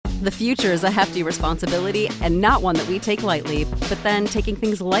The future is a hefty responsibility and not one that we take lightly, but then taking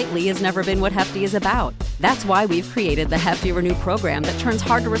things lightly has never been what Hefty is about. That's why we've created the Hefty Renew program that turns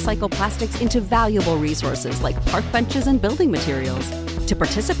hard-to-recycle plastics into valuable resources like park benches and building materials. To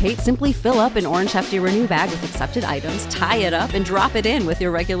participate, simply fill up an orange Hefty Renew bag with accepted items, tie it up, and drop it in with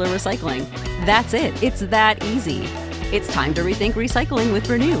your regular recycling. That's it. It's that easy. It's time to rethink recycling with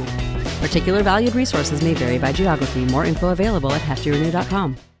Renew. Particular valued resources may vary by geography. More info available at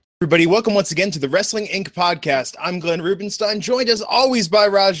heftyrenew.com. Everybody, welcome once again to the Wrestling Inc. podcast. I'm Glenn Rubenstein, joined as always by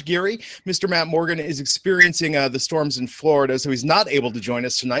Raj Giri. Mr. Matt Morgan is experiencing the storms in Florida, so he's not able to join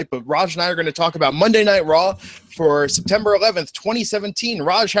us tonight. But Raj and I are going to talk about Monday Night Raw for September 11th, 2017.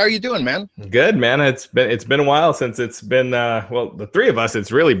 Raj, how are you doing, man? Good, man. It's been a while since it's been the three of us.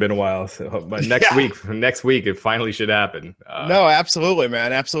 It's really been a while. So, but next week, it finally should happen. No, absolutely,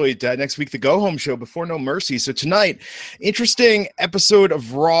 man, absolutely. Next week, the Go Home show before No Mercy. So tonight, interesting episode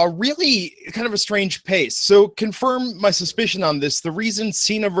of Raw. Really kind of a strange pace. So confirm my suspicion on this. The reason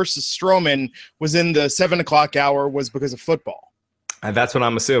Cena versus Strowman was in the 7 o'clock hour was because of football. And that's what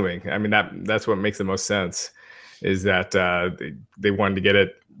I'm assuming. I mean, that's what makes the most sense, is that they wanted to get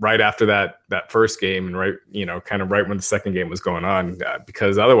it right after that first game and right when the second game was going on,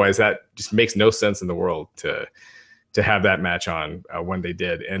 because otherwise that just makes no sense in the world to have that match on when they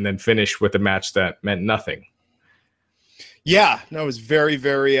did, and then finish with a match that meant nothing. Yeah, no, it was very,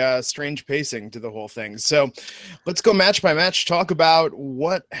 very strange pacing to the whole thing. So let's go match by match, talk about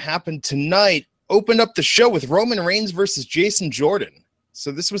what happened tonight. Opened up the show with Roman Reigns versus Jason Jordan.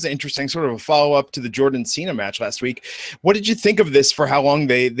 So this was an interesting sort of a follow-up to the Jordan-Cena match last week. What did you think of this for how long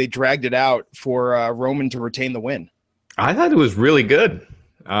they dragged it out for Roman to retain the win? I thought it was really good.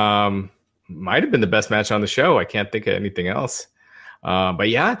 Might have been the best match on the show. I can't think of anything else. But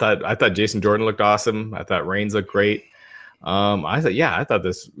yeah, I thought Jason Jordan looked awesome. I thought Reigns looked great. I thought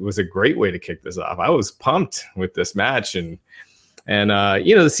this was a great way to kick this off. I was pumped with this match, and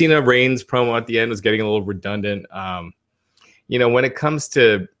the Cena Reigns promo at the end was getting a little redundant. When it comes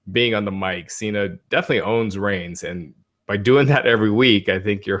to being on the mic, Cena definitely owns Reigns, and by doing that every week, I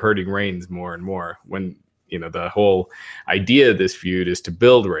think you're hurting Reigns more and more. When the whole idea of this feud is to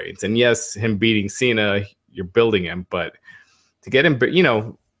build Reigns, and yes, him beating Cena, you're building him, but to get him,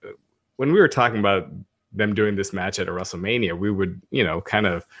 when we were talking about them doing this match at a WrestleMania, we would, kind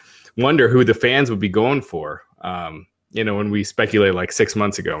of wonder who the fans would be going for. When we speculated like 6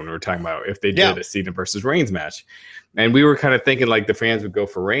 months ago when we were talking about if they did a Cena versus Reigns match. And we were kind of thinking like the fans would go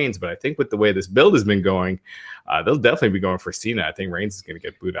for Reigns, but I think with the way this build has been going, they'll definitely be going for Cena. I think Reigns is going to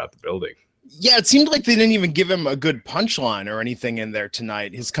get booed out the building. Yeah, it seemed like they didn't even give him a good punchline or anything in there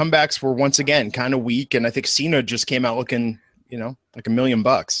tonight. His comebacks were once again kind of weak, and I think Cena just came out looking, like $1 million.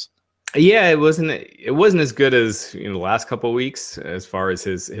 Yeah, it wasn't as good as the last couple of weeks as far as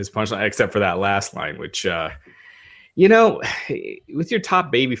his punchline, except for that last line, which with your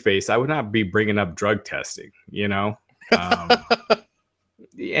top babyface, I would not be bringing up drug testing, and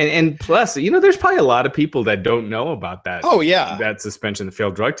plus, there's probably a lot of people that don't know about that. Oh yeah, that suspension, the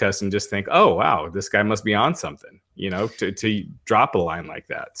failed drug test, and just think, oh wow, this guy must be on something, to drop a line like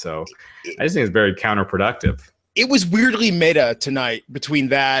that. So I just think it's very counterproductive. It was weirdly meta tonight between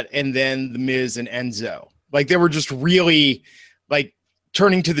that and then The Miz and Enzo. Like they were just really like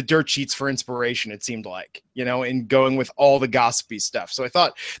turning to the dirt sheets for inspiration, it seemed like, and going with all the gossipy stuff. So I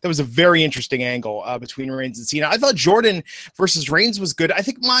thought that was a very interesting angle between Reigns and Cena. I thought Jordan versus Reigns was good. I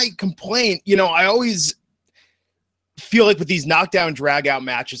think my complaint, I always feel like with these knockdown drag out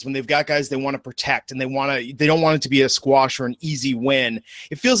matches, when they've got guys they want to protect and they don't want it to be a squash or an easy win,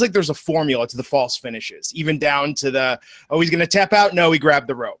 it feels like there's a formula to the false finishes, even down to he's going to tap out. No, he grabbed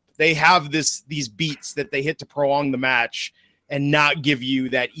the rope. They have these beats that they hit to prolong the match and not give you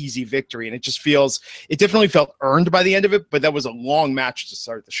that easy victory. And it definitely felt earned by the end of it, but that was a long match to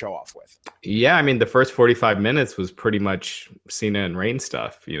start the show off with. Yeah. I mean, the first 45 minutes was pretty much Cena and Reigns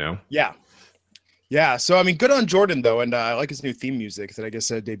stuff, Yeah. Yeah, so I mean, good on Jordan though, and I like his new theme music that I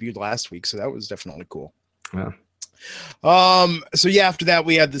guess debuted last week, so that was definitely cool. Yeah. So yeah, after that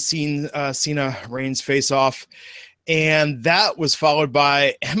we had the Cena Reigns face off, and that was followed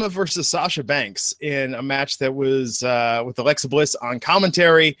by Emma versus Sasha Banks in a match that was with Alexa Bliss on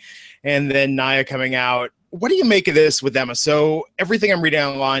commentary, and then Nia coming out. What do you make of this with Emma? So everything I'm reading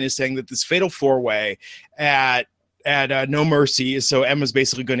online is saying that this fatal four-way at No Mercy is so Emma's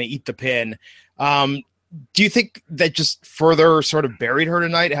basically going to eat the pin. Do you think that just further sort of buried her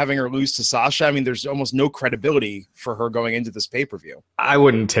tonight, having her lose to Sasha? I mean, there's almost no credibility for her going into this pay-per-view. I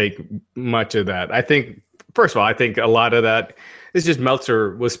wouldn't take much of that. I think first of all, I think a lot of that is just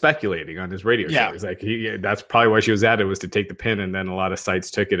Meltzer was speculating on his radio Yeah. shows. Like that's probably why she was at it, was to take the pin, and then a lot of sites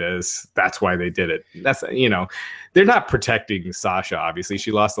took it as that's why they did it. That's, they're not protecting Sasha. Obviously,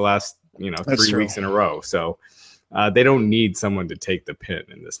 she lost the last 3 weeks in a row, so they don't need someone to take the pin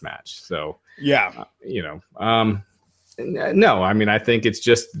in this match. So yeah, no, I mean, I think it's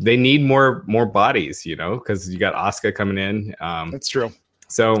just they need more bodies, because you got Asuka coming in. that's true.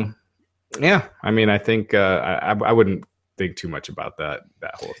 So yeah, I mean, I think I wouldn't think too much about that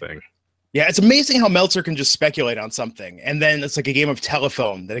whole thing. Yeah, it's amazing how Meltzer can just speculate on something, and then it's like a game of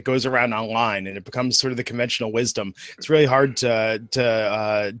telephone that it goes around online, and it becomes sort of the conventional wisdom. It's really hard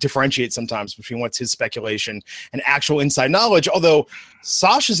to differentiate sometimes between what's his speculation and actual inside knowledge. Although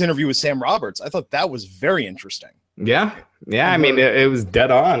Sasha's interview with Sam Roberts, I thought that was very interesting. Yeah. I mean, it was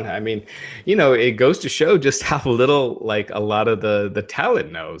dead on. I mean, it goes to show just how little like a lot of the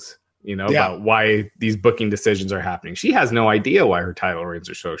talent knows. About why these booking decisions are happening. She has no idea why her title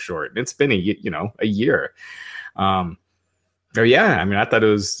reigns are so short. It's been a year. Yeah, I mean, I thought it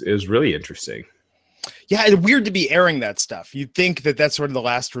was really interesting. Yeah, it's weird to be airing that stuff. You'd think that that's sort of the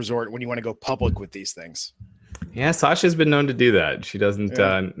last resort when you want to go public with these things. Yeah, Sasha's been known to do that. She doesn't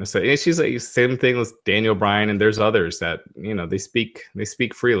necessarily. She's like same thing with Daniel Bryan, and there's others that they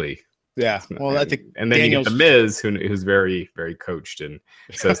speak freely. Yeah, well, I think, and then Daniel's... you get the Miz, who's very, very coached and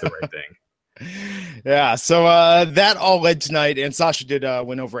says the right thing. Yeah, so that all led tonight, and Sasha did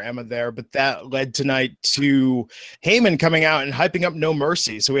win over Emma there, but that led tonight to Heyman coming out and hyping up No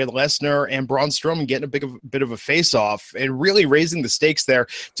Mercy. So we had Lesnar and Braun Strowman getting a bit of a face-off and really raising the stakes there.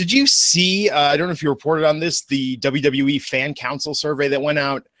 Did you see? I don't know if you reported on this, the WWE Fan Council survey that went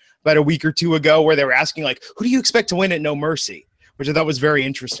out about a week or two ago, where they were asking like, who do you expect to win at No Mercy? Which I thought was very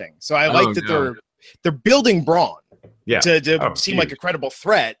interesting. So I like that they're building Braun to seem like a credible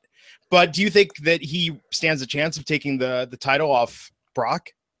threat. But do you think that he stands a chance of taking the title off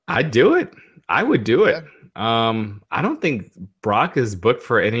Brock? I'd do it. I would do it. I don't think Brock is booked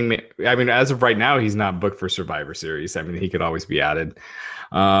for any. I mean, as of right now, he's not booked for Survivor Series. I mean, he could always be added.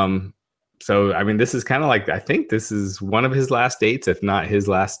 So, I mean, this is kind of like, I think this is one of his last dates, if not his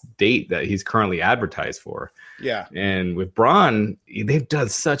last date that he's currently advertised for. Yeah. And with Braun, they've done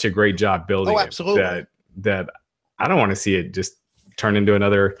such a great job building absolutely. that I don't want to see it just turn into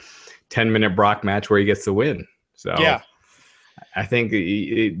another 10-minute Brock match where he gets the win. So yeah, I think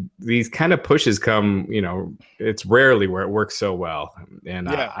these kind of pushes come, it's rarely where it works so well. And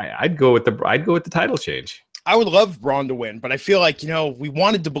I'd go with the title change. I would love Braun to win, but I feel like, we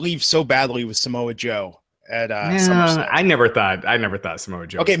wanted to believe so badly with Samoa Joe at SummerSlam. I never thought Samoa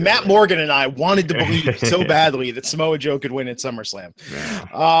Joe. Okay, Matt Morgan and I wanted to believe so badly that Samoa Joe could win at SummerSlam.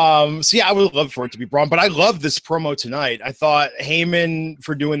 Yeah. So yeah, I would love for it to be Braun, but I love this promo tonight. I thought Heyman,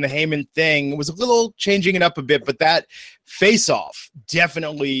 for doing the Heyman thing, was a little changing it up a bit, but that face-off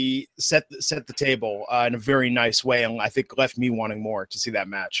definitely set the table in a very nice way, and I think left me wanting more to see that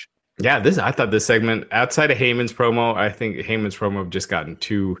match. Yeah, I thought this segment, outside of Heyman's promo, I think Heyman's promo have just gotten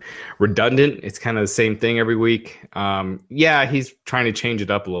too redundant. It's kind of the same thing every week. Yeah, he's trying to change it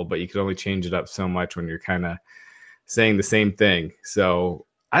up a little, but you can only change it up so much when you're kind of saying the same thing. So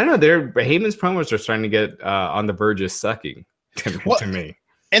I don't know. Heyman's promos are starting to get on the verge of sucking to me.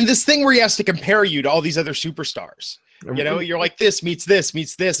 And this thing where he has to compare you to all these other superstars. You're like, this meets this,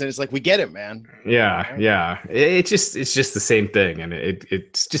 and it's like, we get it, man. Yeah. It's just the same thing, and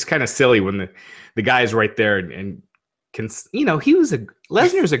it's just kind of silly when the guy's right there and can,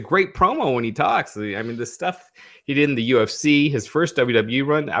 Lesnar's a great promo when he talks. I mean, the stuff he did in the UFC, his first WWE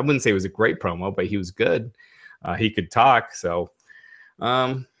run, I wouldn't say it was a great promo, but he was good. He could talk, so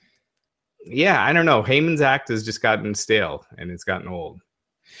yeah, I don't know. Heyman's act has just gotten stale and it's gotten old.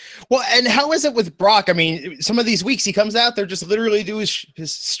 Well, and how is it with Brock? I mean, some of these weeks he comes out there, just literally do his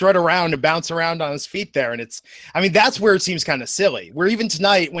strut around and bounce around on his feet there. And that's where it seems kind of silly. Where even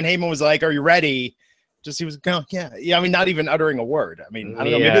tonight when Heyman was like, are you ready? He was going, yeah. I mean, not even uttering a word. I mean, I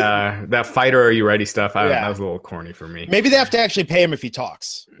don't know. Yeah, that fighter, are you ready stuff? That was a little corny for me. Maybe they have to actually pay him if he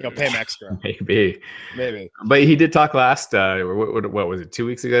talks. Pay him extra. Maybe. But he did talk last, what was it, 2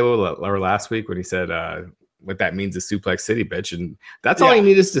 weeks ago or last week when he said, what that means is Suplex City, bitch, and that's all he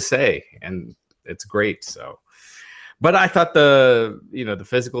needed to say, and it's great. So, but I thought the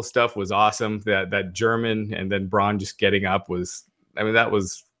physical stuff was awesome. That German and then Braun just getting up was, that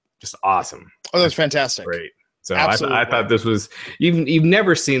was just awesome. Oh, that was fantastic. Great. So I thought this was, you've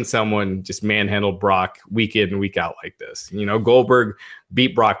never seen someone just manhandle Brock week in and week out like this. Goldberg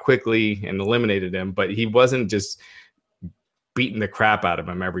beat Brock quickly and eliminated him, but he wasn't just beating the crap out of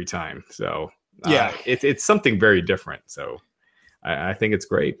him every time. So. It's something very different. So I think it's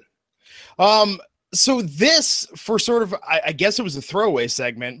great. So this, for sort of, I guess it was a throwaway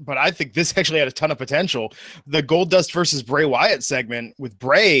segment, but I think this actually had a ton of potential. The Goldust versus Bray Wyatt segment with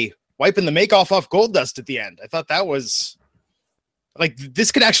Bray wiping the make-off off Goldust at the end. I thought that was like,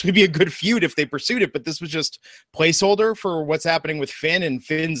 this could actually be a good feud if they pursued it, but this was just placeholder for what's happening with Finn, and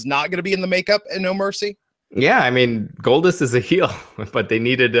Finn's not going to be in the makeup and No Mercy. Yeah, I mean, Goldust is a heel, but they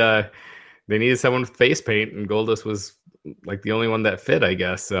needed someone with face paint, and Goldust was like the only one that fit, I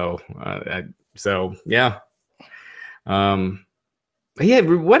guess. So yeah. Yeah,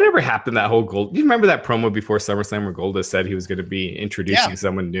 whatever happened that whole Gold. You remember that promo before SummerSlam where Goldust said he was going to be introducing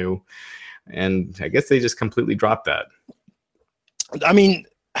someone new, and I guess they just completely dropped that. I mean,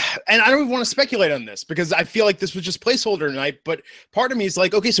 and I don't even want to speculate on this because I feel like this was just placeholder tonight, but part of me is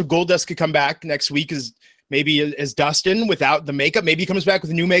like, okay, so Goldust could come back next week as Dustin without the makeup. Maybe he comes back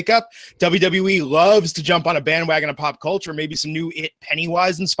with a new makeup. WWE loves to jump on a bandwagon of pop culture. Maybe some new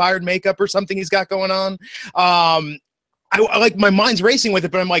Pennywise inspired makeup or something he's got going on. I like, my mind's racing with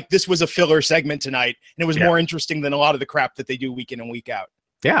it, but I'm like, this was a filler segment tonight, and it was more interesting than a lot of the crap that they do week in and week out.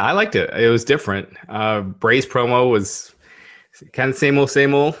 Yeah, I liked it. It was different. Bray's promo was kind of same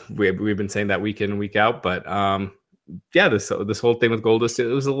old. We've been saying that week in and week out, but this whole thing with Goldust, it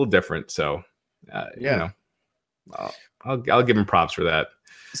was a little different. So you know, I'll give him props for that.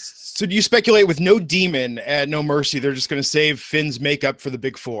 So do you speculate with no Demon at No Mercy, they're just going to save Finn's makeup for the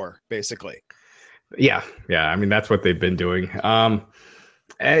Big Four, basically? Yeah. I mean, that's what they've been doing.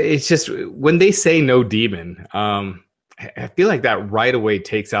 It's just when they say no Demon, I feel like that right away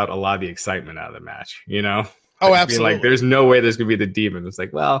takes out a lot of the excitement out of the match, you know? Oh, absolutely. Like, there's no way there's going to be the Demon. It's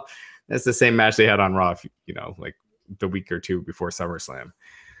like, well, that's the same match they had on Raw, you know, like the week or two before SummerSlam.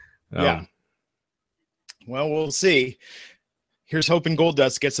 Yeah. Well, we'll see. Here's hoping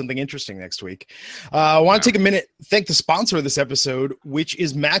Goldust gets something interesting next week. I want to take a minute, thank the sponsor of this episode, which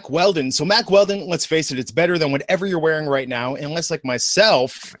is Mack Weldon. So Mack Weldon, let's face it, it's better than whatever you're wearing right now, unless like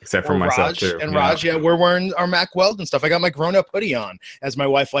myself, except for myself too. And Raj, we're wearing our Mack Weldon stuff. I got my grown-up hoodie on, as my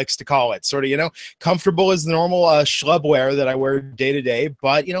wife likes to call it. Sort of, you know, comfortable as the normal schlub wear that I wear day to day,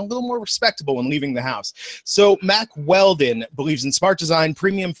 but, you know, a little more respectable when leaving the house. So Mack Weldon believes in smart design,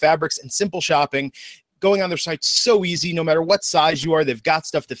 premium fabrics, and simple shopping. Going on their site so easy, no matter what size you are. They've got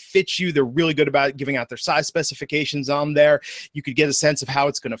stuff that fits you. They're really good about giving out their size specifications on there. You could get a sense of how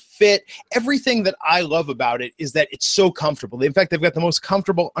it's going to fit. Everything that I love about it is that it's so comfortable. In fact, they've got the most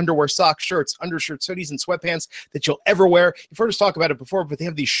comfortable underwear, socks, shirts, undershirts, hoodies, and sweatpants that you'll ever wear. You've heard us talk about it before, but they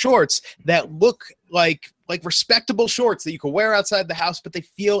have these shorts that look like respectable shorts that you can wear outside the house, but they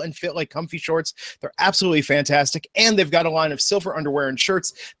feel and fit like comfy shorts. They're absolutely fantastic. And they've got a line of silver underwear and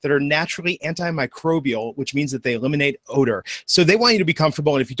shirts that are naturally antimicrobial, which means that they eliminate odor. So they want you to be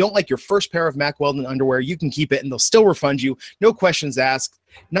comfortable. And if you don't like your first pair of Mack Weldon underwear, you can keep it and they'll still refund you. No questions asked.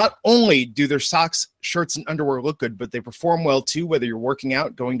 Not only do their socks, shirts, and underwear look good, but they perform well too, whether you're working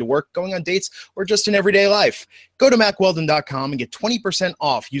out, going to work, going on dates, or just in everyday life. Go to MackWeldon.com and get 20%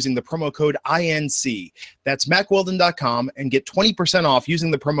 off using the promo code INC. That's MackWeldon.com and get 20% off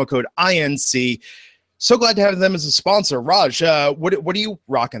using the promo code INC. So glad to have them as a sponsor. Raj, what are you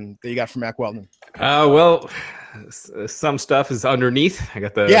rocking that you got from Mack Weldon? Well, some stuff is underneath. I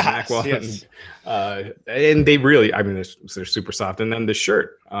got the Mack Weldon, and they really, I mean, they're super soft. And then the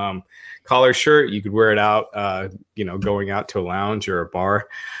shirt, collar shirt, you could wear it out, you know, going out to a lounge or a bar,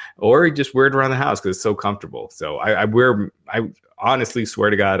 or just wear it around the house because it's so comfortable. So I honestly swear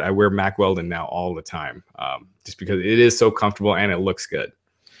to God, I wear Mack Weldon now all the time, just because it is so comfortable and it looks good.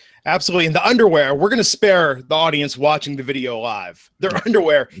 Absolutely. And the underwear, we're going to spare the audience watching the video live. Their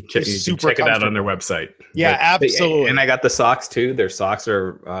underwear is super check it out on their website. Yeah, absolutely. And I got the socks too. Their socks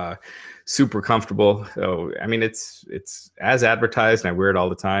are super comfortable. So, I mean, it's as advertised, and I wear it all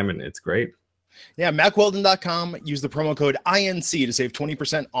the time, and it's great. Yeah, MackWeldon.com. Use the promo code INC to save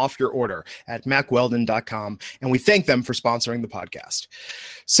 20% off your order at MackWeldon.com. And we thank them for sponsoring the podcast.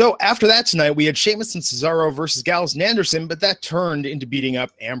 So after that tonight, we had Sheamus and Cesaro versus Gallows and Anderson, but that turned into beating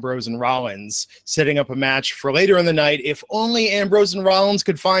up Ambrose and Rollins, setting up a match for later in the night. If only Ambrose and Rollins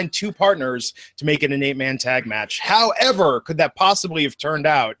could find two partners to make it an 8-man tag match. However, could that possibly have turned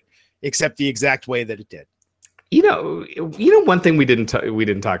out except the exact way that it did? You know, one thing we didn't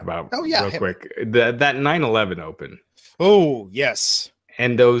talk about. Oh yeah, real quick, that 9/11 Open. Oh yes,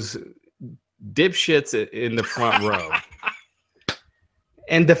 and those dipshits in the front row,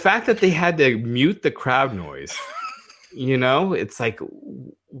 and the fact that they had to mute the crowd noise. You know, it's like,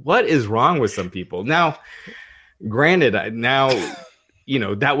 what is wrong with some people? Now, granted, you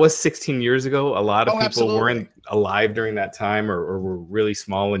know, that was 16 years ago. A lot of people weren't alive during that time, or were really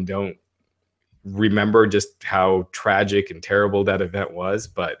small and don't remember just how tragic and terrible that event was.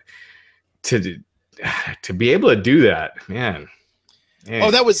 But to to be able to do that, man.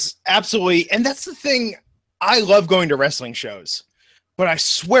 Oh, that was absolutely, and that's the thing. I love going to wrestling shows, but I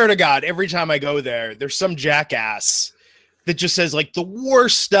swear to God, every time I go there, there's some jackass that just says like the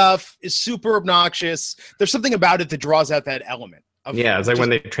worst stuff, is super obnoxious. There's something about it that draws out that element. It's like when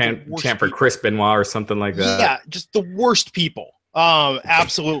they chant for Chris Benoit or something like that. Yeah, just the worst people.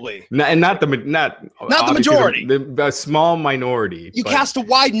 Absolutely. Not the majority. The small minority. You cast a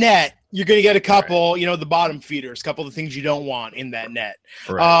wide net, you're going to get a couple, the bottom feeders, a couple of the things you don't want in that net.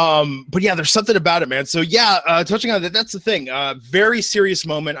 Right. But yeah, there's something about it, man. So yeah, touching on that, that's the thing. Very serious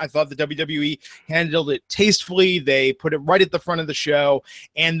moment. I thought the WWE handled it tastefully. They put it right at the front of the show.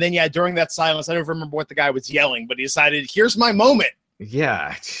 And then, during that silence, I don't remember what the guy was yelling, but he decided, here's my moment.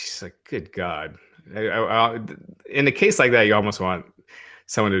 Yeah. It's like, good God. In a case like that, you almost want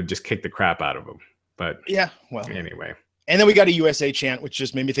someone to just kick the crap out of him. But anyway. And then we got a USA chant, which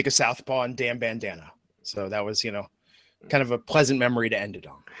just made me think of Southpaw and Dan Bandana. So that was, kind of a pleasant memory to end it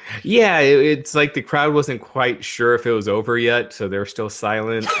on. Yeah, it's like the crowd wasn't quite sure if it was over yet, so they were still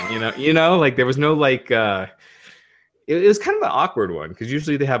silent. Like there was no it was kind of an awkward one because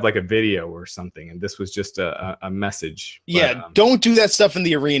usually they have like a video or something, and this was just a message. Yeah, don't do that stuff in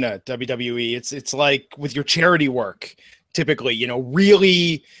the arena, WWE. It's like with your charity work, typically,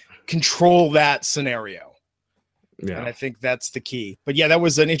 really control that scenario. Yeah, and I think that's the key. But yeah, that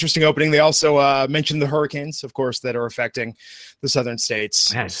was an interesting opening. They also mentioned the hurricanes, of course, that are affecting the southern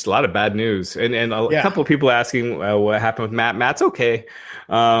states. Yeah, just a lot of bad news, and a couple of people asking what happened with Matt. Matt's okay.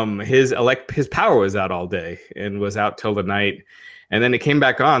 His power was out all day and was out till the night, and then it came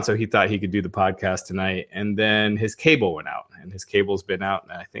back on, so he thought he could do the podcast tonight. And then his cable went out, and his cable's been out.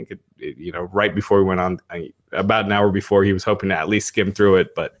 And I think it right before we went on, about an hour before, he was hoping to at least skim through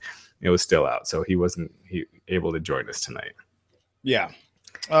it, but it was still out, so he wasn't able to join us tonight. Yeah.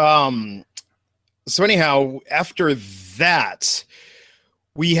 So anyhow, after that,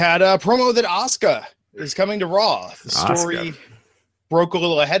 we had a promo that Asuka is coming to Raw. The story broke a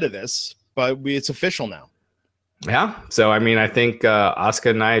little ahead of this, but it's official now. Yeah. So, I mean, I think Asuka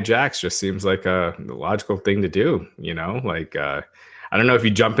and Nia Jax just seems like a logical thing to do, I don't know if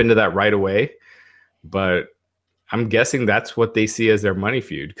you jump into that right away, but I'm guessing that's what they see as their money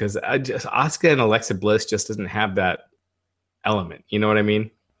feud, because Asuka and Alexa Bliss just doesn't have that element. You know what I mean?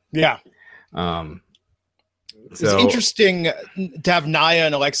 Yeah. It's interesting to have Nia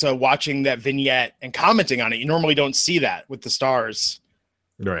and Alexa watching that vignette and commenting on it. You normally don't see that with the stars.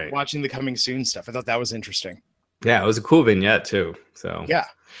 Right. Watching the coming soon stuff. I thought that was interesting. Yeah, it was a cool vignette too. So yeah,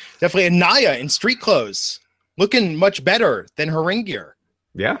 definitely. And Nia in street clothes, looking much better than her ring gear.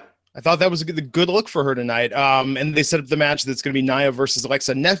 Yeah. I thought that was a good look for her tonight. And they set up the match that's going to be Nia versus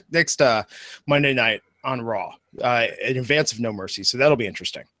Alexa next Monday night on Raw in advance of No Mercy. So that'll be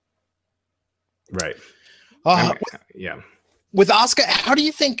interesting. Right. Yeah. With Asuka, how do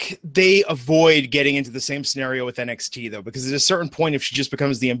you think they avoid getting into the same scenario with NXT, though? Because at a certain point, if she just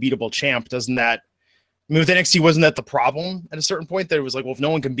becomes the unbeatable champ, doesn't that... I mean, with NXT, wasn't that the problem at a certain point? That it was like, well, if no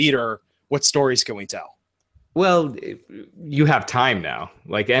one can beat her, what stories can we tell? Well, you have time now.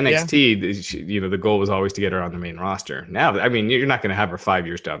 Like NXT, the goal was always to get her on the main roster. Now, I mean, you're not going to have her 5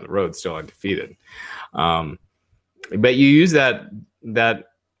 years down the road still undefeated. But you use that.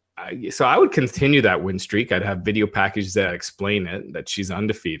 So I would continue that win streak. I'd have video packages that explain it, that she's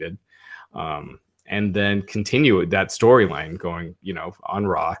undefeated, and then continue that storyline going, on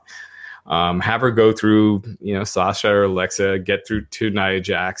Raw. Have her go through, Sasha or Alexa, get through to Nia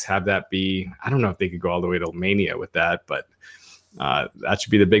Jax, have that be, I don't know if they could go all the way to Mania with that, but that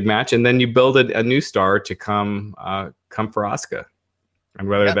should be the big match. And then you build a new star to come for Asuka. And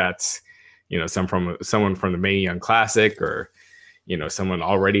whether that's, someone from the Mae Young Classic or, someone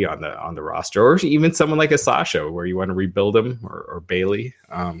already on the roster, or even someone like a Sasha where you want to rebuild him, or Bayley.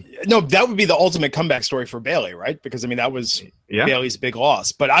 No, that would be the ultimate comeback story for Bayley, right? Because that was Bayley's big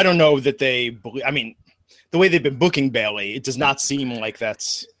loss. But I don't know that the way they've been booking Bayley, it does not seem like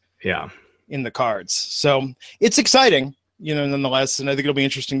that's in the cards. So it's exciting, nonetheless. And I think it'll be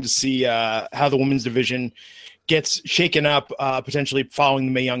interesting to see how the women's division gets shaken up, potentially following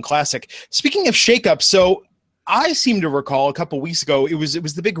the Mae Young Classic. Speaking of shakeup, so I seem to recall a couple weeks ago, it was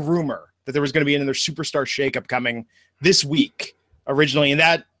the big rumor that there was going to be another superstar shakeup coming this week originally, and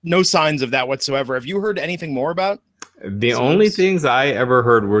that no signs of that whatsoever. Have you heard anything more about? The only things I ever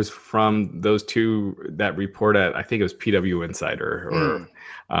heard was from those two that report at, I think it was PW Insider, or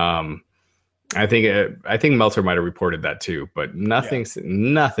I think Meltzer might have reported that too, but nothing,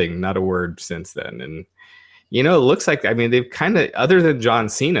 not a word since then. And it looks like, they've kind of, other than John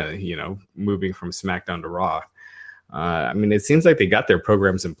Cena, moving from SmackDown to Raw. It seems like they got their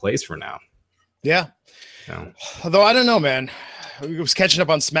programs in place for now. Yeah. So. Although I don't know, man. I was catching up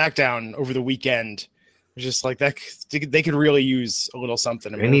on SmackDown over the weekend. It's just like that. They could really use a little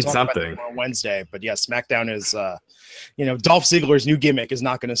something. I mean, They need we'll talk about something that on Wednesday, but yeah, SmackDown is, Dolph Ziggler's new gimmick is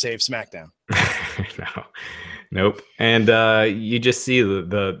not going to save SmackDown. No, nope. And you just see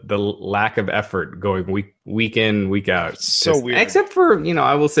the lack of effort going week in, week out. It's so weird. Except for,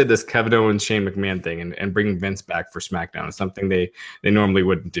 I will say this Kevin Owens, Shane McMahon thing and bringing Vince back for SmackDown is something they normally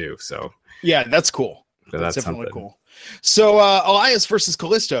wouldn't do. So yeah, that's cool. So that's definitely something cool. So Elias versus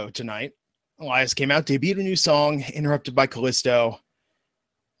Kalisto tonight. Elias came out, debuted a new song, interrupted by Kalisto,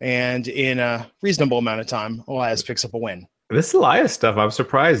 and in a reasonable amount of time, Elias picks up a win. This Elias stuff, I'm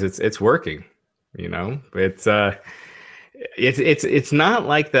surprised it's working. It's not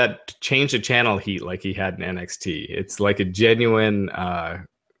like that change the channel heat like he had in NXT. It's like a genuine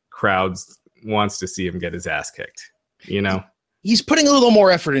crowds wants to see him get his ass kicked. He's putting a little more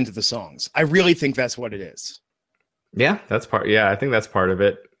effort into the songs. I really think that's what it is. Yeah, that's part. Yeah, I think that's part of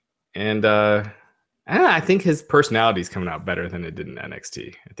it. And I think his personality is coming out better than it did in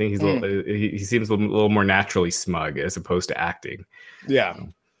NXT. I think he seems a little more naturally smug as opposed to acting. Yeah.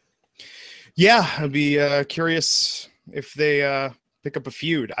 Yeah, I'd be curious if they pick up a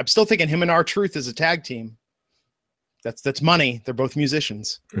feud. I'm still thinking him and R-Truth as a tag team. That's money. They're both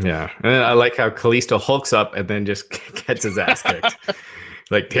musicians. Yeah, and I like how Kalisto hulks up and then just gets his ass kicked.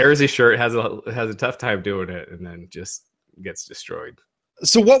 Like tears his shirt, has a tough time doing it, and then just gets destroyed.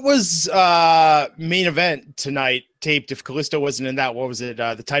 So what was main event tonight taped if Kalisto wasn't in that? What was it?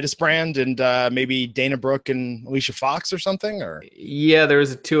 The Titus Brand and maybe Dana Brooke and Alicia Fox or something? Or yeah, there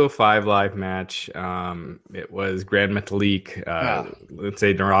was a 205 live match. It was Grand Metalik, let's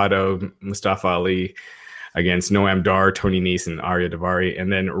say Dorado, Mustafa Ali against Noam Dar, Tony Nese, and Arya Daivari,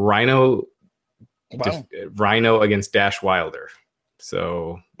 and then Rhino against Dash Wilder.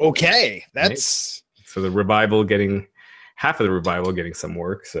 So okay, that's so the Revival getting. Half of the Revival getting some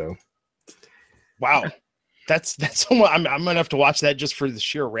work, so wow, that's I'm gonna have to watch that just for the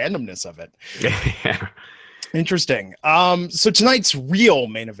sheer randomness of it. Yeah. Interesting. So tonight's real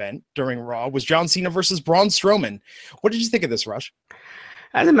main event during Raw was John Cena versus Braun Strowman. What did you think of this, Rush?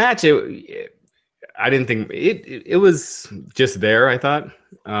 As a match, I didn't think it was just there. I thought.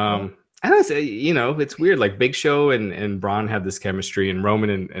 I don't say, it's weird. Like Big Show and Braun have this chemistry, and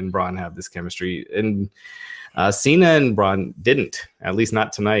Roman and Braun have this chemistry, and Cena and Braun didn't, at least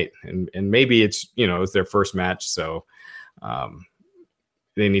not tonight. And maybe it's, it's their first match. So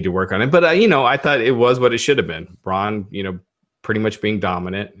they need to work on it. But, I thought it was what it should have been. Braun, pretty much being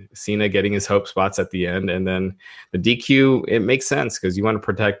dominant, Cena getting his hope spots at the end. And then the DQ, it makes sense because you want to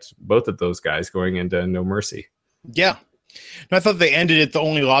protect both of those guys going into No Mercy. Yeah. And I thought they ended it the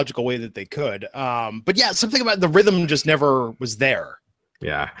only logical way that they could. But yeah, something about the rhythm just never was there.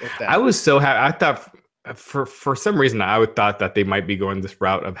 Yeah. I was so happy. I thought for some reason I would thought that they might be going this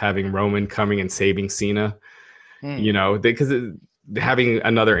route of having Roman coming and saving Cena, because having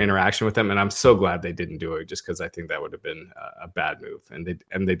another interaction with them, and I'm so glad they didn't do it just because I think that would have been a bad move, and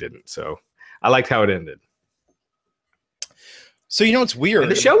they didn't. So I liked how it ended. So it's weird.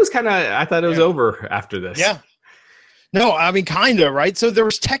 And the show was I thought it was over after this. Yeah. No, I mean kind of, right? So there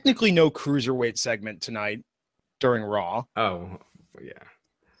was technically no cruiserweight segment tonight during Raw. Oh, yeah.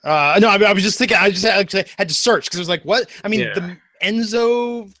 No, I was just thinking. I just actually had to search because I was like, "What?" I mean, the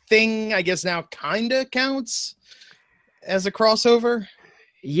Enzo thing, I guess now kind of counts as a crossover.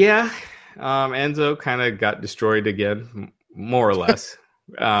 Yeah, Enzo kind of got destroyed again, more or less.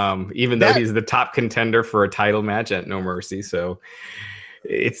 Even though he's the top contender for a title match at No Mercy, so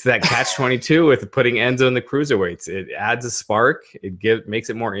it's that catch-22 with putting Enzo in the cruiserweights. It adds a spark. It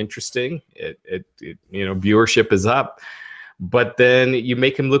makes it more interesting. It viewership is up. But then you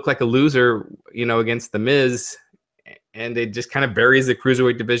make him look like a loser, against The Miz, and it just kind of buries the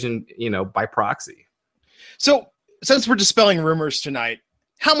cruiserweight division, by proxy. So since we're dispelling rumors tonight,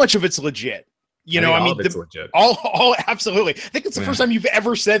 how much of it's legit? Legit. All absolutely. I think it's the first time you've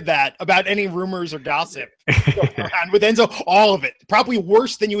ever said that about any rumors or gossip. And with Enzo, all of it, probably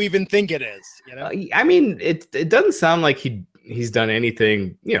worse than you even think it is. I mean, it doesn't sound like he's done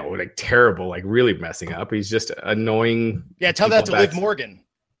anything, like terrible, like really messing up. He's just annoying. Yeah, tell that to Liv Morgan.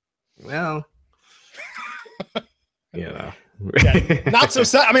 Well, yeah, not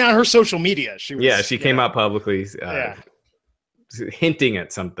so. I mean, on her social media, she came out publicly, hinting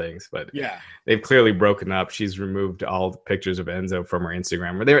at some things, but they've clearly broken up. She's removed all the pictures of Enzo from her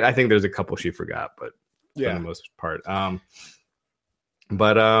Instagram. I think there's a couple she forgot, but for the most part,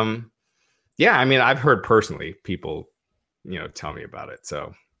 yeah. I mean, I've heard personally people, tell me about it.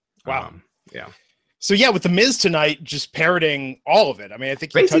 So, wow. Yeah. So yeah, with the Miz tonight, just parroting all of it. I mean, I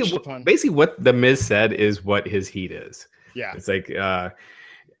think he touched upon basically what the Miz said is what his heat is. Yeah, it's like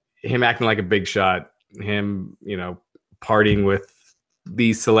him acting like a big shot, him partying with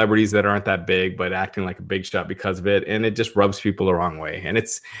these celebrities that aren't that big, but acting like a big shot because of it, and it just rubs people the wrong way. And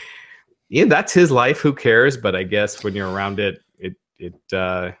that's his life. Who cares? But I guess when you're around it, it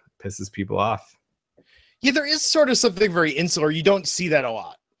pisses people off. Yeah, there is sort of something very insular. You don't see that a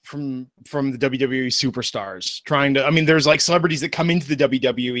lot from the WWE superstars trying to. I mean, there's like celebrities that come into the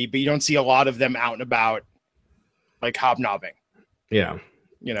WWE, but you don't see a lot of them out and about, like hobnobbing. Yeah,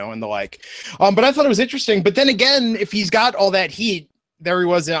 and the like. But I thought it was interesting. But then again, if he's got all that heat, there he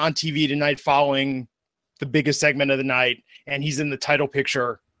was on TV tonight, following the biggest segment of the night, and he's in the title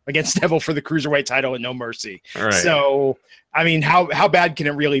picture against Neville for the Cruiserweight title at No Mercy. Right. So, I mean, how bad can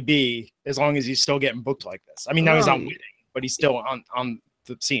it really be as long as he's still getting booked like this? I mean, now he's not winning, but he's still on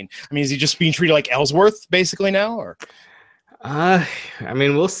the scene. I mean, is he just being treated like Ellsworth basically now, or? I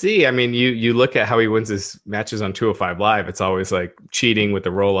mean, we'll see. I mean, you look at how he wins his matches on 205 Live. It's always like cheating with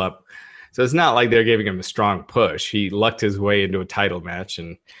the roll up. So it's not like they're giving him a strong push. He lucked his way into a title match,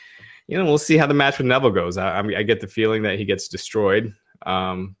 and we'll see how the match with Neville goes. I mean, I get the feeling that he gets destroyed.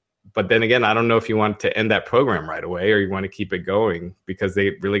 But then again, I don't know if you want to end that program right away or you want to keep it going because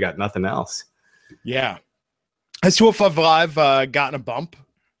they really got nothing else. Yeah. Has 205 Live gotten a bump?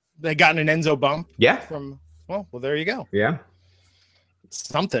 They gotten an Enzo bump? Yeah. Well, there you go. Yeah. It's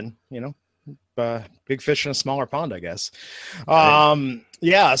something, big fish in a smaller pond, I guess. Right.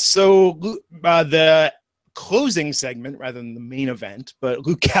 Yeah. So the closing segment rather than the main event, but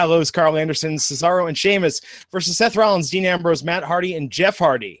Luke Gallows, Carl Anderson, Cesaro, and Sheamus versus Seth Rollins, Dean Ambrose, Matt Hardy, and Jeff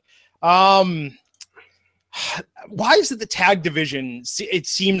Hardy. Why is it the tag division? It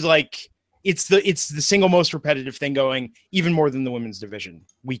seems like it's the single most repetitive thing going, even more than the women's division,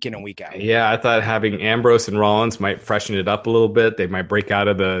 week in and week out. Yeah, I thought having Ambrose and Rollins might freshen it up a little bit. They might break out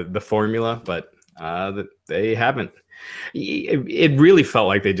of the formula, but they haven't. It really felt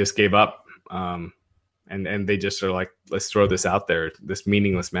like they just gave up. And they just are like, let's throw this out there, this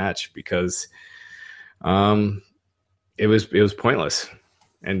meaningless match, because it was pointless.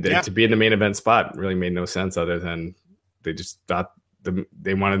 And to be in the main event spot really made no sense, other than they just thought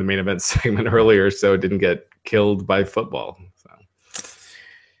they wanted the main event segment earlier so it didn't get killed by football. So.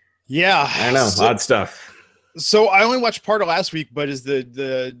 Yeah. I know, odd stuff. So I only watched part of last week, but is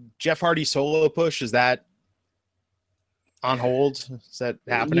the Jeff Hardy solo push, is that on hold? Is that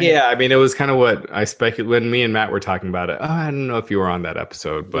happening? Yeah, I mean, it was kind of what I speculated when me and Matt were talking about it. Oh, I don't know if you were on that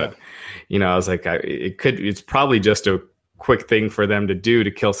episode, but I was like, it's probably just a quick thing for them to do to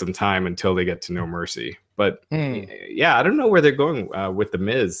kill some time until they get to No Mercy. But yeah, I don't know where they're going with the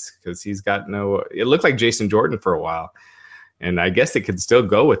Miz, because he's got it looked like Jason Jordan for a while, and I guess it could still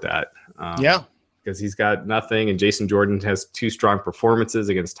go with that. Because he's got nothing, and Jason Jordan has 2 strong performances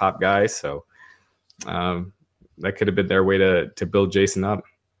against top guys, so that could have been their way to build Jason up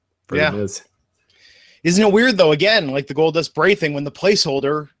for the Miz. Isn't it weird, though, again, like the Goldust Bray thing, when the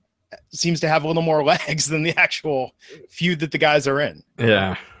placeholder seems to have a little more legs than the actual feud that the guys are in?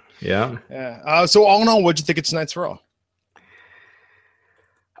 Yeah. So all in all, what'd you think of tonight's Raw?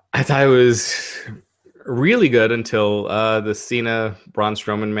 I thought it was really good until the Cena Braun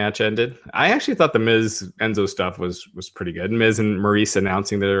Strowman match ended. I actually thought the Miz Enzo stuff was pretty good. Miz and Maurice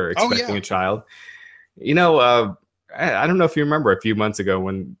announcing they're expecting a child. I don't know if you remember a few months ago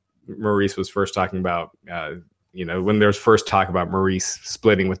when Maurice was first talking about, when there was first talk about Maurice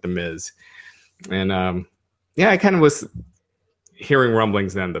splitting with the Miz. And I kind of was hearing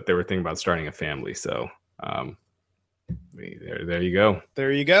rumblings then that they were thinking about starting a family. So there you go.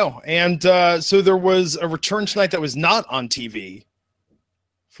 There you go. And so there was a return tonight that was not on TV,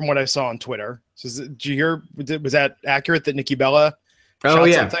 from what I saw on Twitter. So did you hear? Was that accurate that Nikki Bella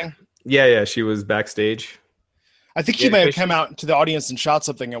shot something? Yeah, she was backstage. I think she may have come out to the audience and shot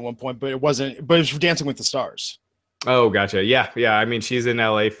something at one point, but it wasn't. But it was for Dancing with the Stars. Oh, gotcha. Yeah. I mean, she's in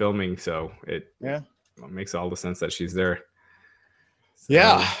LA filming, so it makes all the sense that she's there. So.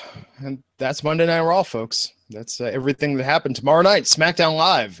 Yeah, and that's Monday Night Raw, folks. That's everything that happened tomorrow night. SmackDown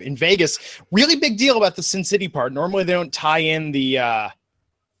Live in Vegas. Really big deal about the Sin City part. Normally, they don't tie in the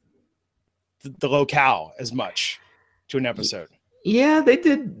locale as much to an episode. Yeah, they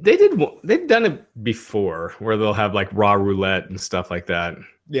did. They've done it before, where they'll have like Raw roulette and stuff like that.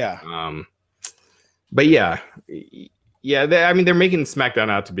 Yeah. But yeah. They're making SmackDown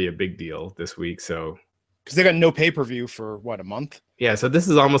out to be a big deal this week. So because they got no pay-per-view for a month. Yeah, so this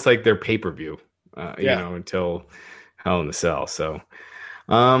is almost like their pay-per-view. Until Hell in a Cell. So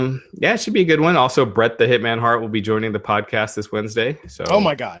it should be a good one. Also, Bret the Hitman Hart will be joining the podcast this Wednesday. So oh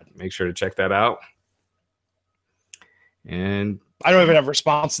my God, make sure to check that out. And I don't even have a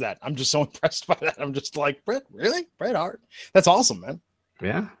response to that. I'm just so impressed by that. I'm just like, Bret, really? Bret Hart? That's awesome, man.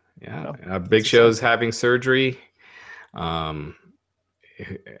 Yeah. No, Big Show's having surgery. You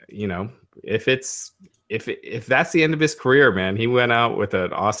know, if that's the end of his career, man, he went out with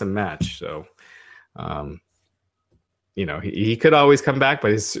an awesome match. So, you know, he could always come back,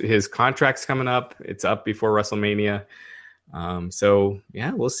 but his contract's coming up. It's up before WrestleMania. So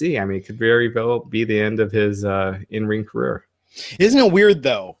yeah, we'll see. I mean, it could very well be the end of his in-ring career. Isn't it weird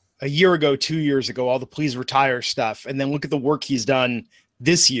though? A year ago, 2 years ago, all the please retire stuff, and then look at the work he's done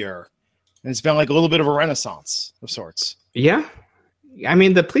this year, and it's been like a little bit of a renaissance of sorts. Yeah, I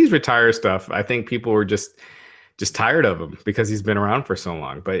mean, the please retire stuff, I think people were just tired of him because he's been around for so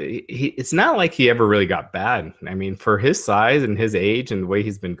long. But it's not like he ever really got bad. I mean, for his size and his age and the way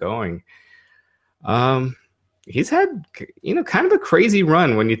he's been going, he's had, you know, kind of a crazy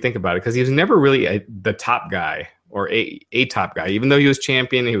run when you think about it, because he was never really the top guy or a top guy. Even though he was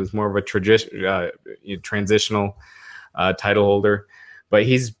champion, he was more of a transitional title holder. But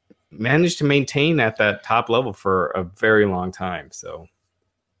he's managed to maintain at that top level for a very long time. So,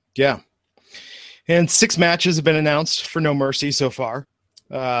 yeah. And 6 matches have been announced for No Mercy so far.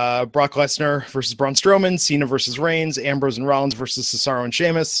 Brock Lesnar versus Braun Strowman, Cena versus Reigns, Ambrose and Rollins versus Cesaro and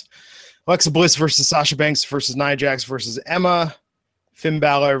Sheamus, Alexa Bliss versus Sasha Banks versus Nia Jax versus Emma, Finn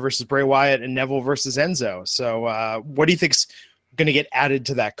Balor versus Bray Wyatt, and Neville versus Enzo. So what do you think's going to get added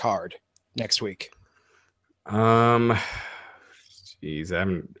to that card next week? Geez,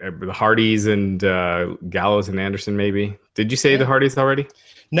 the Hardys and Gallows and Anderson, maybe. Did you say the Hardys already?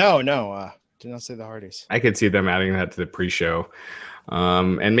 No, did not say the Hardys. I could see them adding that to the pre-show.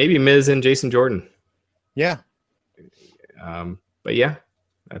 And maybe Miz and Jason Jordan. Yeah. But yeah,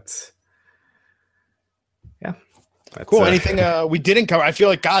 that's cool. Anything we didn't cover? I feel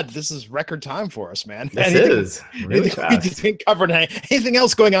like, God, this is record time for us, man. This is really fast. We didn't cover anything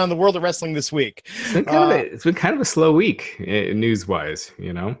else going on in the world of wrestling this week. It's been kind of a slow week news-wise,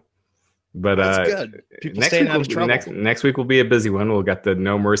 you know. But that's good. People staying out of trouble. Next week will be a busy one. We'll get the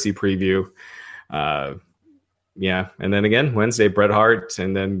No Mercy preview. Yeah, and then again Wednesday, Bret Hart,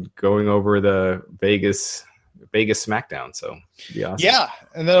 and then going over the Vegas SmackDown. So awesome. Yeah,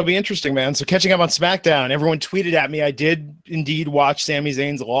 and that'll be interesting, man. So catching up on SmackDown, everyone tweeted at me. I did indeed watch Sami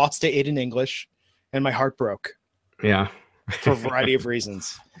Zayn's loss to Aiden English, and my heart broke. Yeah, for a variety of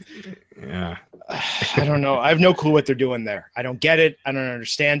reasons. Yeah, I don't know. I have no clue what they're doing there. I don't get it. I don't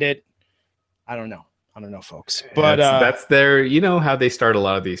understand it. I don't know, folks. But that's their, you know, how they start a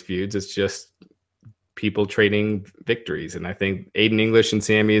lot of these feuds. It's just people trading victories, and I think Aiden English and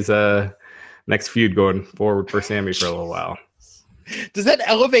Sami's next feud going forward for Sami for a little while. Does that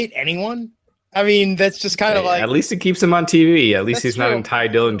elevate anyone? I mean, that's just kind of like, at least it keeps him on TV. At least he's not in Ty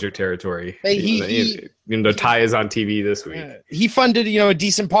Dillinger territory. Ty is on TV this week. He funded, you know, a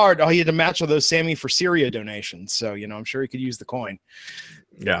decent part. All he had to match all those Sami for Syria donations. So, you know, I'm sure he could use the coin.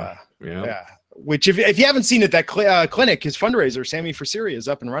 Yeah. Which, if you haven't seen it, that clinic, his fundraiser, Sami for Syria, is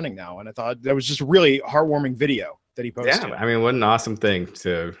up and running now. And I thought that was just a really heartwarming video that he posted. Yeah, I mean, what an awesome thing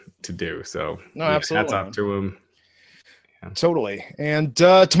to do. So, no, absolutely. Hats off to him. Yeah. Totally. And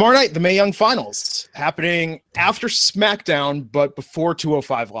tomorrow night, the Mae Young Finals happening after SmackDown, but before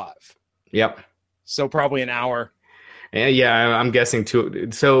 205 Live. Yep. So probably an hour. And yeah, I'm guessing too.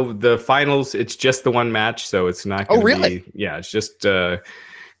 So the finals, it's just the one match, so it's not. Oh, really? It's just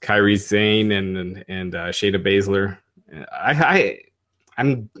Kairi Sane and Shayna Baszler.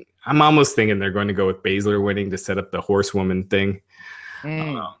 I'm almost thinking they're going to go with Baszler winning to set up the horsewoman thing.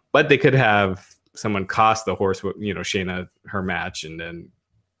 But they could have someone cost the Shayna her match, and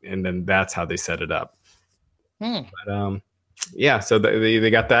then that's how they set it up. But yeah, so they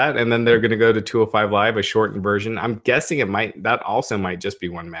got that, and then they're going to go to 205 Live, a shortened version. I'm guessing that also might just be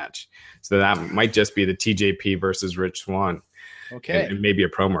one match, so that might just be the TJP versus Rich Swann. Okay, and maybe a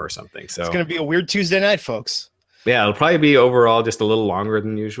promo or something. So it's going to be a weird Tuesday night, folks. Yeah, it'll probably be overall just a little longer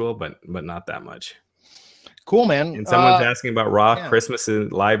than usual, but not that much. Cool, man. And someone's asking about Raw Christmas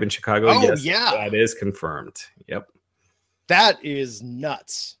live in Chicago. Oh, yes, yeah, that is confirmed. Yep, that is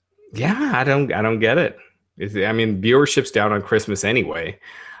nuts. Yeah, I don't get it. I mean, viewership's down on Christmas anyway.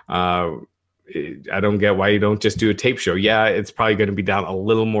 I don't get why you don't just do a tape show. Yeah, it's probably going to be down a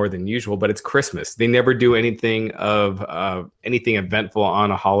little more than usual, but it's Christmas. They never do anything eventful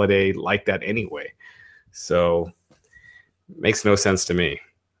on a holiday like that anyway. So it makes no sense to me.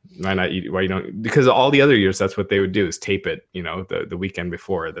 Why you don't? Because all the other years, that's what they would do, is tape it, you know, the weekend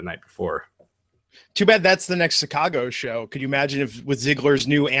before, or the night before. Too bad that's the next Chicago show. Could you imagine if with Ziggler's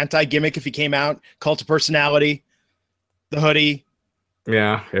new anti-gimmick, if he came out, Cult of Personality, the hoodie?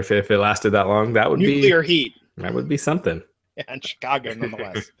 Yeah, if it lasted that long, that would nuclear heat. That would be something. Yeah, in Chicago,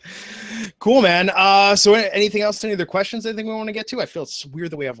 nonetheless. Cool, man. So anything else? Any other questions? Anything we want to get to? I feel it's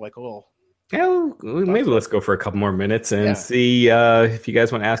weird that we have like a little. Yeah, maybe let's go for a couple more minutes and see if you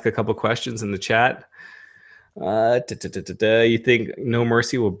guys want to ask a couple questions in the chat. You think No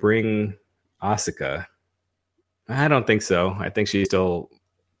Mercy will bring Asuka? I don't think so. I think she still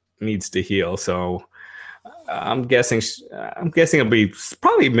needs to heal. So I'm guessing it'll be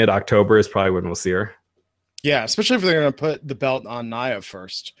probably mid-October is probably when we'll see her. Yeah, especially if they're going to put the belt on Nia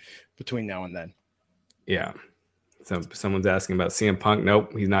first between now and then. Yeah. So someone's asking about CM Punk.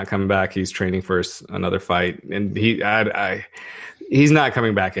 Nope, he's not coming back. He's training for another fight, and he's not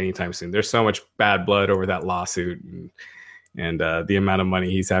coming back anytime soon. There's so much bad blood over that lawsuit, and the amount of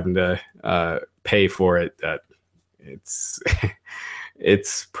money he's having to pay for it. That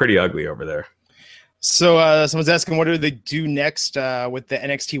it's pretty ugly over there. So someone's asking, what do they do next with the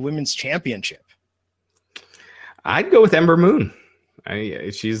NXT Women's Championship? I'd go with Ember Moon. I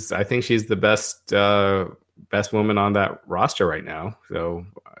think she's the best woman on that roster right now. So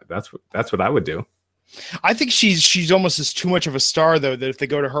that's what I would do. I think she's almost as too much of a star, though, that if they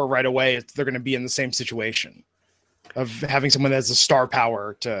go to her right away, they're going to be in the same situation of having someone that has a star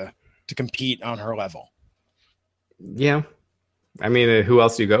power to compete on her level. Yeah. I mean, who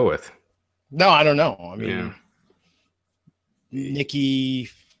else do you go with? No, I don't know. I mean, Nikki,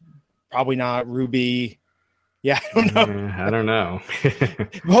 probably not. Ruby. Yeah, I don't know.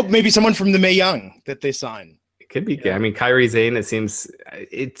 Hope maybe someone from the Mae Young that they sign. It could be. Yeah. I mean, Kairi Sane.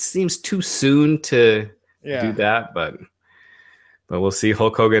 It seems too soon to do that, but we'll see.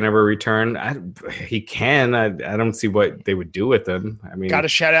 Hulk Hogan ever return? He can. I don't see what they would do with him. I mean, got a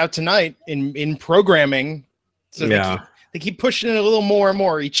shout out tonight in programming. So they keep pushing it a little more and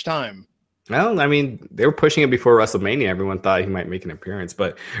more each time. Well, I mean, they were pushing it before WrestleMania. Everyone thought he might make an appearance,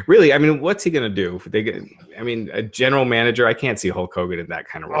 but really, I mean, what's he going to do? A general manager, I can't see Hulk Hogan in that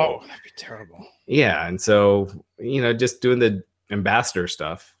kind of role. Oh, that'd be terrible. Yeah, and so, just doing the ambassador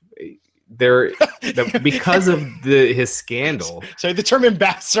stuff, because of his scandal. So the term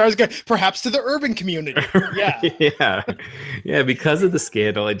ambassador, I was going perhaps to the urban community. Yeah. Yeah, because of the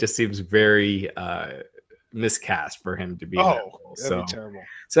scandal, it just seems very miscast for him to be. That'd be terrible.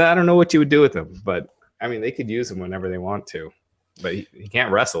 So I don't know what you would do with him, but I mean, they could use him whenever they want to, but he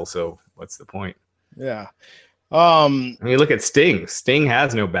can't wrestle. So what's the point? Yeah. I mean, look at Sting. Sting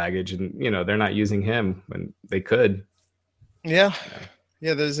has no baggage, and they're not using him when they could. Yeah,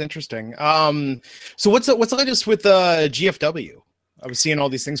 that is interesting. So what's the latest with GFW? I was seeing all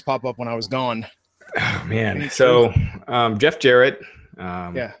these things pop up when I was gone. Oh man! So Jeff Jarrett.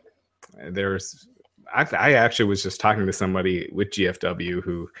 I actually was just talking to somebody with GFW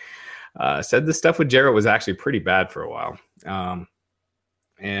who said the stuff with Jarrett was actually pretty bad for a while.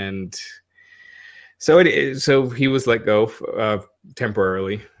 And so he was let go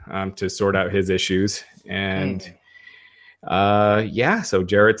temporarily to sort out his issues. And so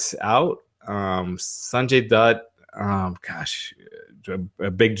Jarrett's out. Sanjay Dutt,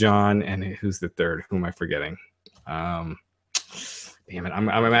 Big John, and who's the third? Who am I forgetting? Damn it!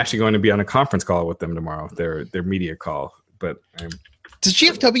 I'm actually going to be on a conference call with them tomorrow. Their media call. But does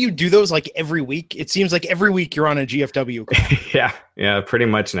GFW do those like every week? It seems like every week you're on a GFW call. yeah, pretty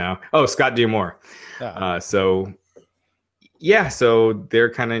much now. Oh, Scott D'Amore. So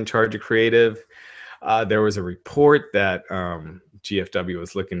they're kind of in charge of creative. There was a report that GFW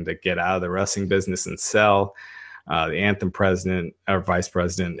was looking to get out of the wrestling business and sell. The Anthem president or vice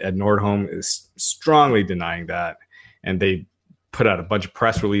president Ed Nordholm is strongly denying that, and they put out a bunch of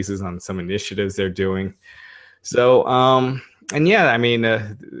press releases on some initiatives they're doing. So, they've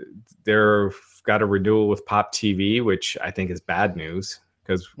got a renewal with Pop TV, which I think is bad news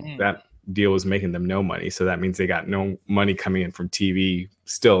because that deal was making them no money. So that means they got no money coming in from TV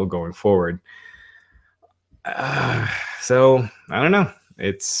still going forward. So I don't know.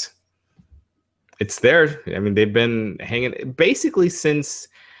 It's there. I mean, they've been hanging basically since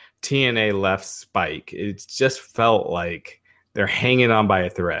TNA left Spike. It just felt like they're hanging on by a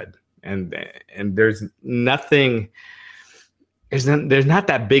thread, and there's nothing. There's not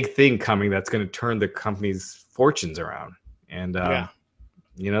that big thing coming that's going to turn the company's fortunes around. And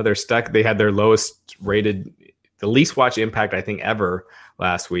they're stuck. They had their lowest rated, the least watched Impact I think ever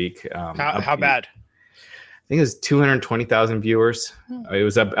last week. How bad? I think it was 220,000 viewers. It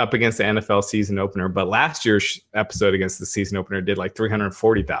was up against the NFL season opener, but last year's episode against the season opener did like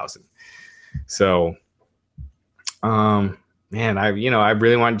 340,000. So, man, I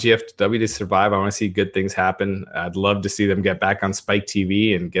really want GFW to survive. I want to see good things happen. I'd love to see them get back on Spike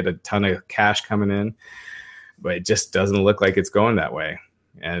TV and get a ton of cash coming in, but it just doesn't look like it's going that way.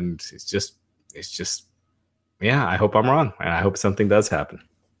 And it's just yeah, I hope I'm wrong, and I hope something does happen.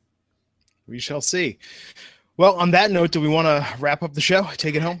 We shall see. Well, on that note, do we want to wrap up the show?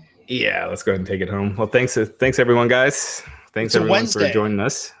 Take it home? Yeah, let's go ahead and take it home. Well, thanks everyone, guys. Thanks everyone for joining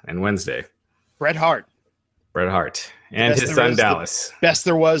us. And Wednesday, Bret Hart, and his son Dallas. The best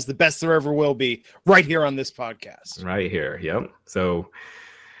there was, the best there ever will be, right here on this podcast. Right here. Yep. So,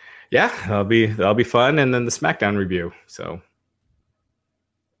 yeah, that'll be fun, and then the SmackDown review. So,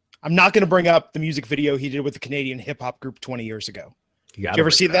 I'm not going to bring up the music video he did with the Canadian hip hop group 20 years ago. Did you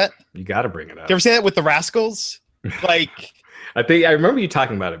ever see that? You got to bring it up. Did you ever see that with the Rascals? Like, I think I remember you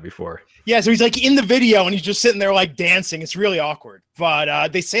talking about it before. Yeah, so he's like in the video and he's just sitting there like dancing. It's really awkward,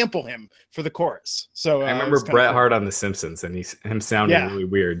 but they sample him for the chorus. So I remember Bret Hart on The Simpsons, and him sounding really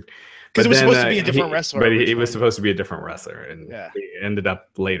weird because it was supposed to be a different wrestler. But he was supposed to be a different wrestler, and he ended up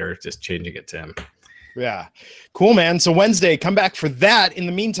later just changing it to him. Yeah, cool, man. So Wednesday, come back for that. In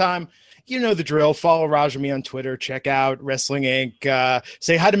the meantime, you know the drill. Follow Raj and me on Twitter. Check out Wrestling Inc.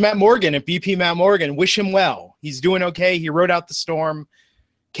 Say hi to Matt Morgan at BP Matt Morgan. Wish him well. He's doing okay. He rode out the storm.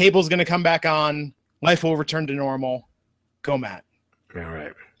 Cable's going to come back on. Life will return to normal. Go, Matt. All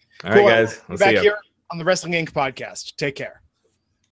right. All right, guys. We'll back here on the Wrestling Inc. podcast. Take care.